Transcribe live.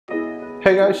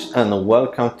Hey guys, and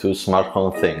welcome to Smart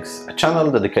Home Things, a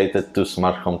channel dedicated to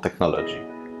smart home technology.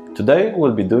 Today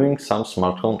we'll be doing some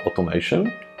smart home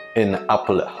automation in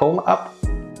Apple Home app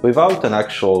without an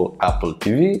actual Apple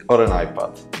TV or an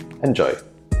iPad. Enjoy!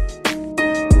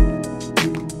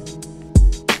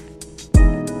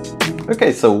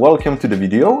 Okay, so welcome to the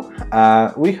video.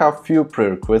 We have few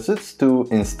prerequisites to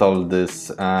install this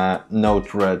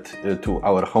NodeRED to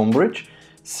our homebridge.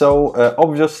 So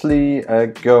obviously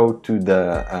go to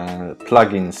the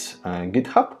plugins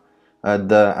GitHub.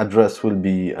 The address will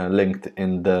be linked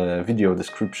in the video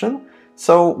description.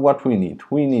 So what we need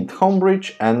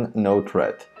homebridge and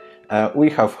NodeRED.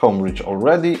 We have homebridge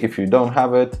already. If you don't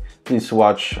have it, please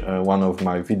watch one of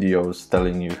my videos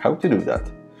telling you how to do that.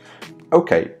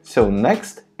 Okay, so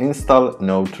next, install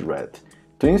NodeRED.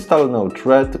 To install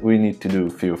NodeRED, we need to do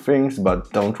a few things,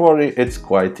 but don't worry, it's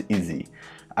quite easy.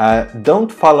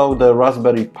 Don't follow the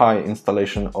Raspberry Pi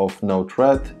installation of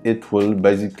NodeRED. It will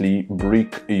basically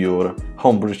break your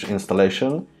homebridge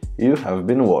installation. You have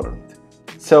been warned.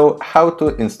 So how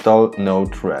to install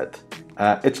NodeRED?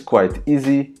 It's quite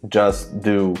easy. Just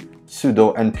do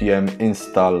sudo npm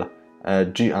install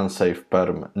gunsafe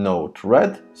perm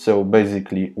NodeRED. So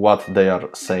basically what they are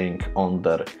saying on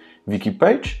their wiki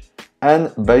page.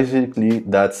 And basically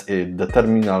that's it. The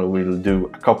terminal will do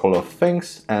a couple of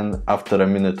things and after a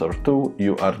minute or two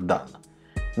you are done.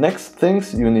 Next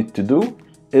things you need to do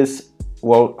is,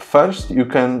 well, first you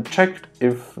can check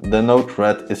if the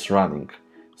NodeRED is running.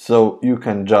 So you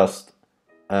can just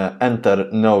enter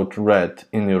NodeRED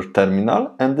in your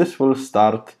terminal and this will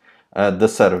start the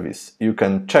service. You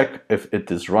can check if it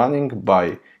is running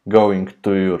by going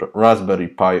to your Raspberry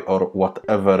Pi or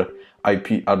whatever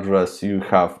IP address you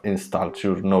have installed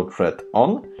your NodeRED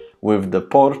on with the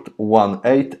port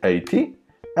 1880,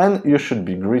 and you should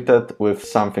be greeted with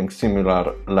something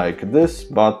similar like this,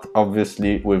 but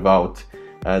obviously without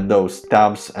those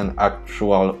tabs and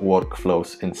actual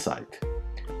workflows inside.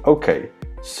 Okay,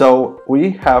 so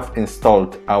we have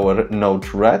installed our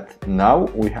NodeRED. Now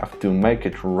we have to make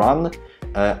it run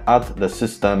at the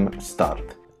system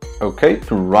start. Okay,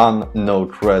 to run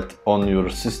NodeRED on your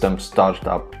system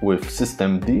startup with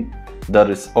systemd,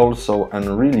 there is also a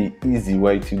really easy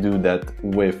way to do that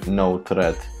with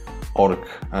NodeRED.org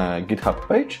GitHub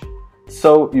page.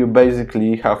 So you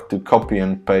basically have to copy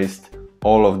and paste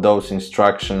all of those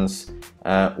instructions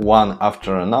one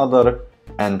after another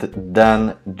and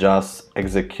then just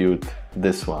execute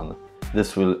this one.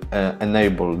 This will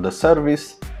enable the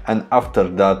service, and after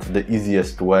that the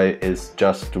easiest way is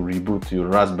just to reboot your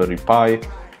Raspberry Pi,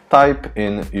 type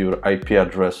in your IP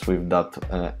address with that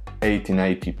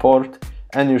 1880 port,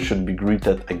 and you should be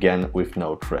greeted again with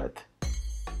NodeRED.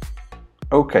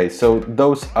 Okay, so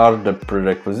those are the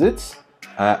prerequisites.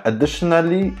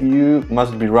 Additionally, you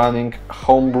must be running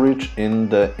homebridge in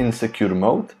the insecure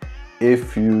mode.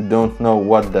 If you don't know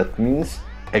what that means,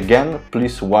 again,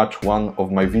 please watch one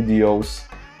of my videos.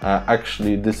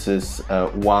 Actually, this is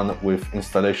one with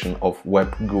installation of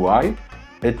web GUI.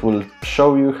 It will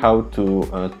show you how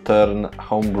to turn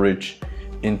homebridge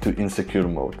into insecure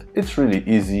mode. It's really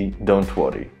easy, don't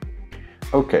worry.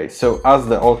 Okay, so as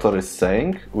the author is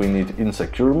saying, we need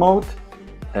insecure mode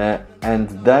and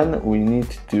then we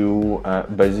need to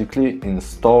basically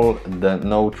install the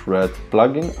NodeRED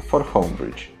plugin for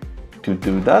homebridge. To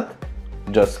do that,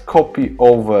 just copy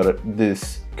over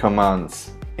these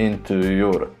commands into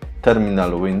your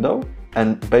terminal window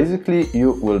and basically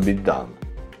you will be done.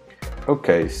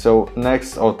 Okay, so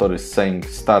next author is saying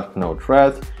start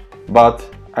NodeRED, but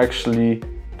actually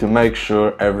to make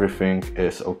sure everything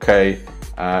is okay,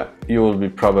 you will be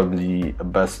probably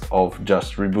best off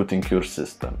just rebooting your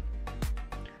system.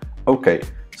 Okay,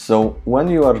 so when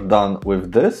you are done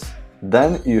with this,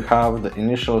 then you have the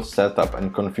initial setup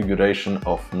and configuration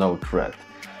of NodeRED.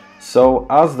 So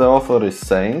as the author is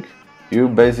saying, you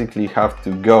basically have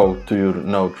to go to your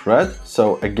NodeRED.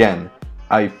 So again,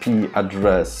 IP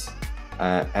address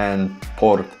and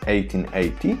port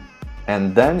 1880,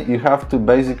 and then you have to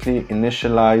basically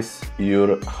initialize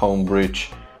your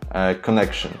homebridge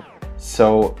connection.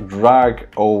 So drag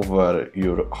over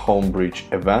your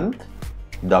homebridge event,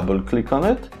 double click on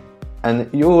it, and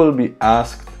you will be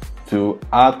asked to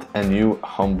add a new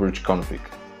homebridge config.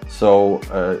 So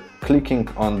clicking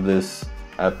on this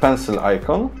pencil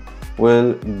icon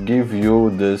will give you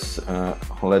this,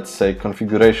 let's say,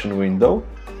 configuration window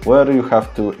where you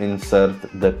have to insert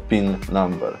the pin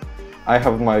number. I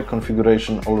have my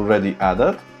configuration already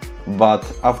added, but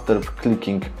after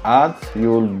clicking add,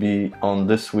 you will be on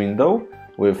this window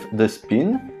with this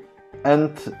pin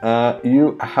and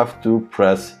you have to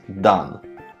press done.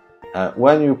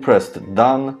 When you pressed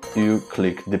done, you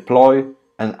click deploy,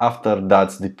 and after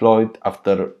that's deployed,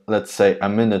 after let's say a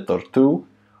minute or two,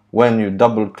 when you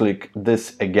double click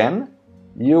this again,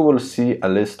 you will see a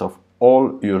list of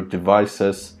all your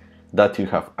devices that you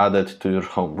have added to your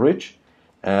homebridge.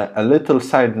 A little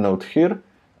side note here,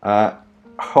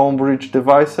 homebridge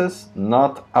devices,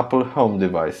 not Apple Home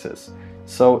devices.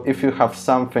 So if you have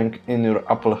something in your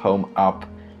Apple Home app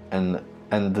and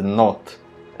not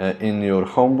in your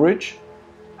homebridge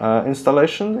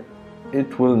installation,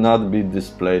 it will not be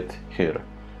displayed here.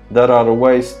 There are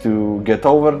ways to get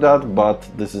over that, but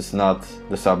this is not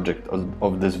the subject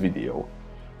of this video.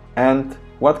 And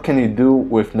what can you do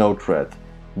with NodeRED?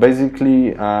 Basically,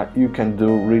 you can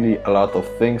do really a lot of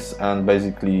things, and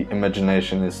basically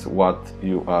imagination is what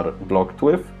you are blocked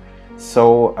with.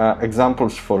 So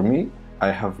examples for me,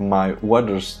 I have my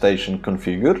weather station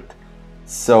configured.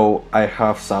 So I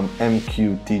have some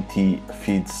MQTT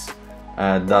feeds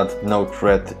that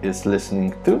NodeRED is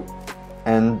listening to,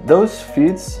 and those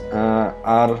feeds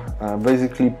are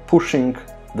basically pushing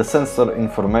the sensor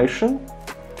information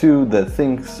to the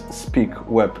ThinkSpeak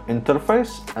web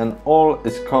interface, and all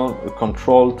is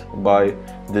controlled by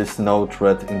this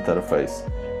NodeRED interface.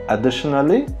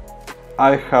 Additionally,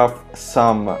 I have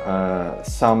some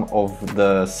of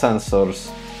the sensors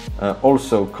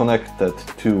also connected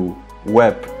to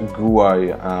web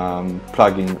GUI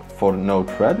plugin for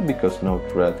NodeRED, because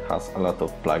NodeRED has a lot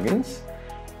of plugins,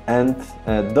 and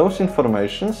those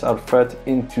informations are fed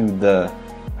into the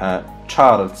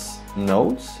charts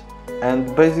nodes,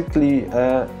 and basically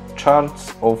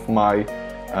charts of my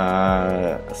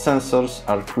sensors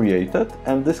are created,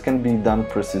 and this can be done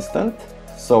persistent.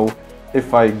 So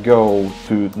if I go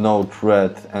to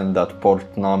NodeRED and that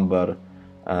port number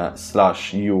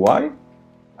 /UI,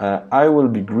 I will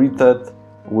be greeted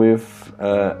with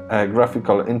a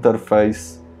graphical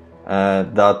interface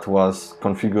that was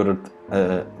configured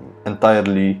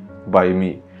entirely by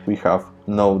me. We have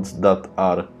nodes that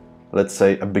are, let's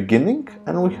say, a beginning,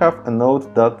 and we have a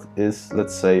node that is,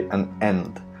 let's say, an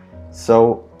end.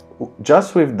 So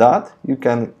just with that, you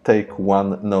can take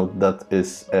one node that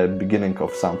is a beginning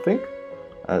of something,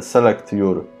 select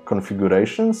your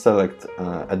configuration, select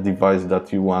a device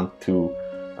that you want to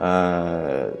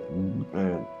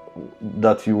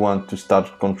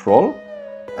start control,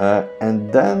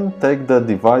 and then take the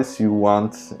device you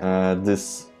want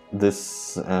this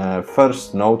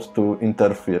first node to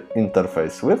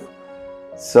interface with.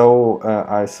 So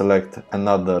I select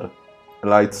another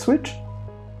light switch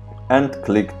and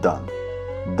click done.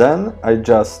 Then I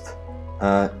just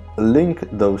link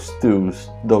those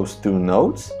two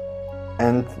nodes,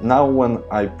 and now when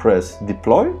I press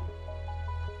deploy,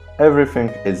 everything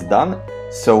is done.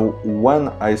 So when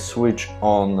I switch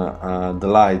on the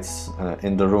lights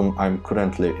in the room I'm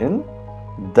currently in,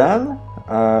 then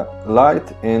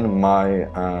light in my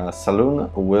saloon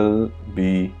will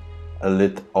be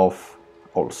lit off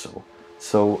also.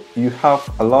 So you have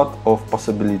a lot of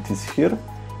possibilities here.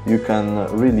 You can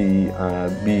really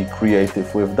be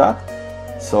creative with that.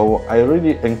 So I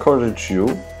really encourage you,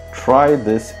 try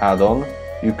this add-on.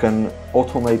 You can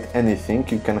automate anything.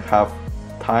 You can have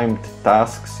timed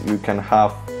tasks, you can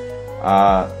have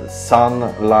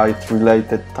sunlight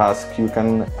related tasks, you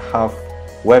can have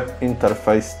web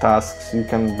interface tasks, you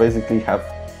can basically have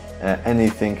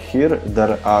anything here.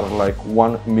 There are like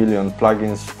 1 million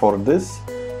plugins for this,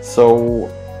 so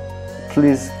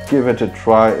please give it a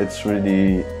try. It's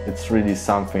really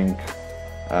something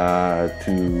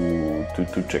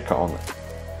to check on.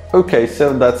 Okay,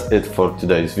 so that's it for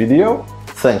today's video.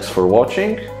 Thanks for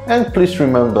watching, and please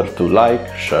remember to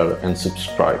like, share and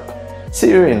subscribe. See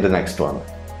you in the next one.